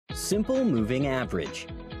Simple moving average.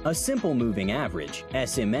 A simple moving average,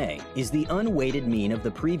 SMA, is the unweighted mean of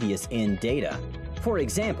the previous end data. For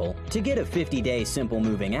example, to get a 50-day simple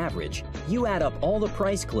moving average, you add up all the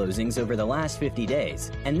price closings over the last 50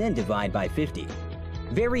 days and then divide by 50.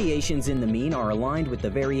 Variations in the mean are aligned with the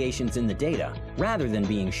variations in the data rather than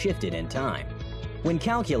being shifted in time. When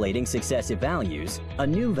calculating successive values, a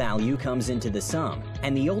new value comes into the sum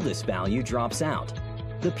and the oldest value drops out.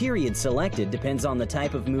 The period selected depends on the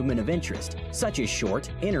type of movement of interest, such as short,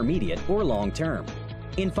 intermediate, or long-term.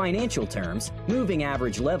 In financial terms, moving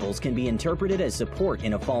average levels can be interpreted as support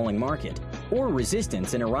in a falling market or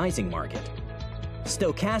resistance in a rising market.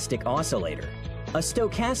 Stochastic Oscillator. A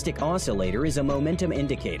stochastic oscillator is a momentum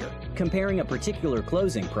indicator, comparing a particular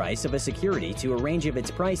closing price of a security to a range of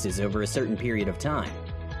its prices over a certain period of time.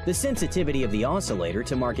 The sensitivity of the oscillator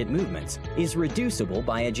to market movements is reducible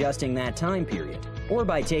by adjusting that time period, or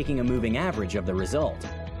by taking a moving average of the result.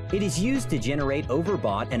 It is used to generate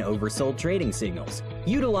overbought and oversold trading signals,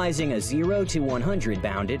 utilizing a 0 to 100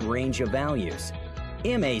 bounded range of values.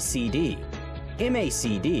 MACD.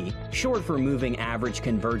 MACD, short for Moving Average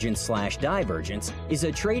Convergence/Divergence, is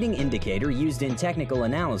a trading indicator used in technical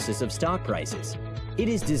analysis of stock prices. It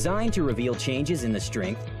is designed to reveal changes in the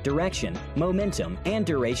strength, direction, momentum, and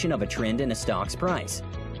duration of a trend in a stock's price.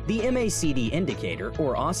 The MACD indicator,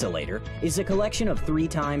 or oscillator, is a collection of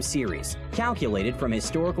 3-time series, calculated from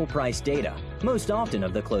historical price data, most often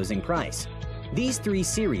of the closing price. These 3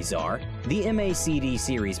 series are the MACD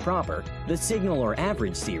series proper, the signal or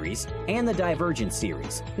average series, and the divergence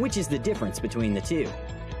series, which is the difference between the two.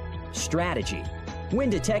 Strategy. When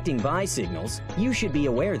detecting buy signals, you should be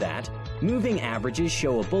aware that moving averages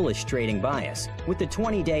show a bullish trading bias, with the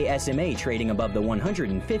 20-day SMA trading above the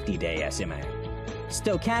 150-day SMA.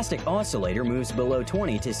 Stochastic oscillator moves below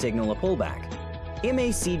 20 to signal a pullback.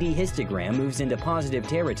 MACD histogram moves into positive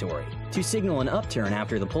territory to signal an upturn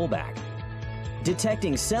after the pullback.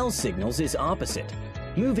 Detecting sell signals is opposite.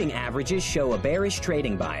 Moving averages show a bearish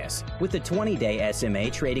trading bias, with the 20-day SMA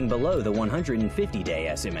trading below the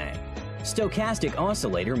 150-day SMA. Stochastic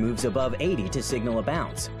oscillator moves above 80 to signal a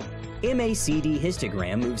bounce. MACD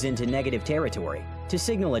histogram moves into negative territory to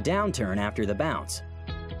signal a downturn after the bounce.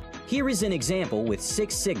 Here is an example with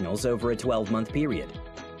 6 signals over a 12-month period.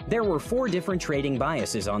 There were 4 different trading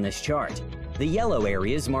biases on this chart. The yellow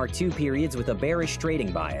areas mark 2 periods with a bearish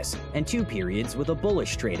trading bias and 2 periods with a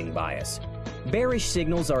bullish trading bias. Bearish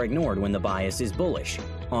signals are ignored when the bias is bullish.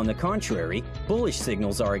 On the contrary, bullish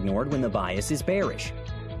signals are ignored when the bias is bearish.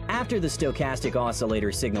 After the stochastic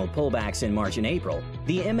oscillator signaled pullbacks in March and April,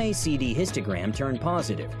 the MACD histogram turned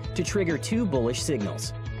positive to trigger 2 bullish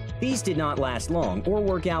signals. These did not last long or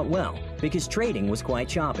work out well because trading was quite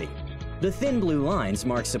choppy. The thin blue lines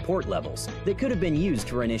mark support levels that could have been used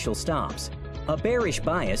for initial stops. A bearish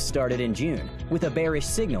bias started in June, with a bearish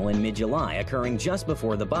signal in mid-July occurring just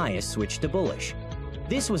before the bias switched to bullish.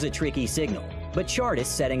 This was a tricky signal, but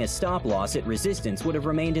chartists setting a stop loss at resistance would have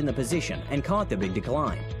remained in the position and caught the big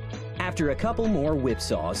decline. After a couple more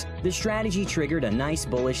whipsaws, the strategy triggered a nice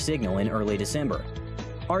bullish signal in early December.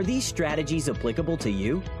 Are these strategies applicable to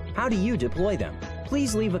you? How do you deploy them?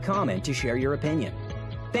 Please leave a comment to share your opinion.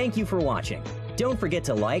 Thank you for watching. Don't forget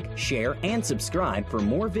to like, share, and subscribe for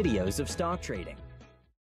more videos of stock trading.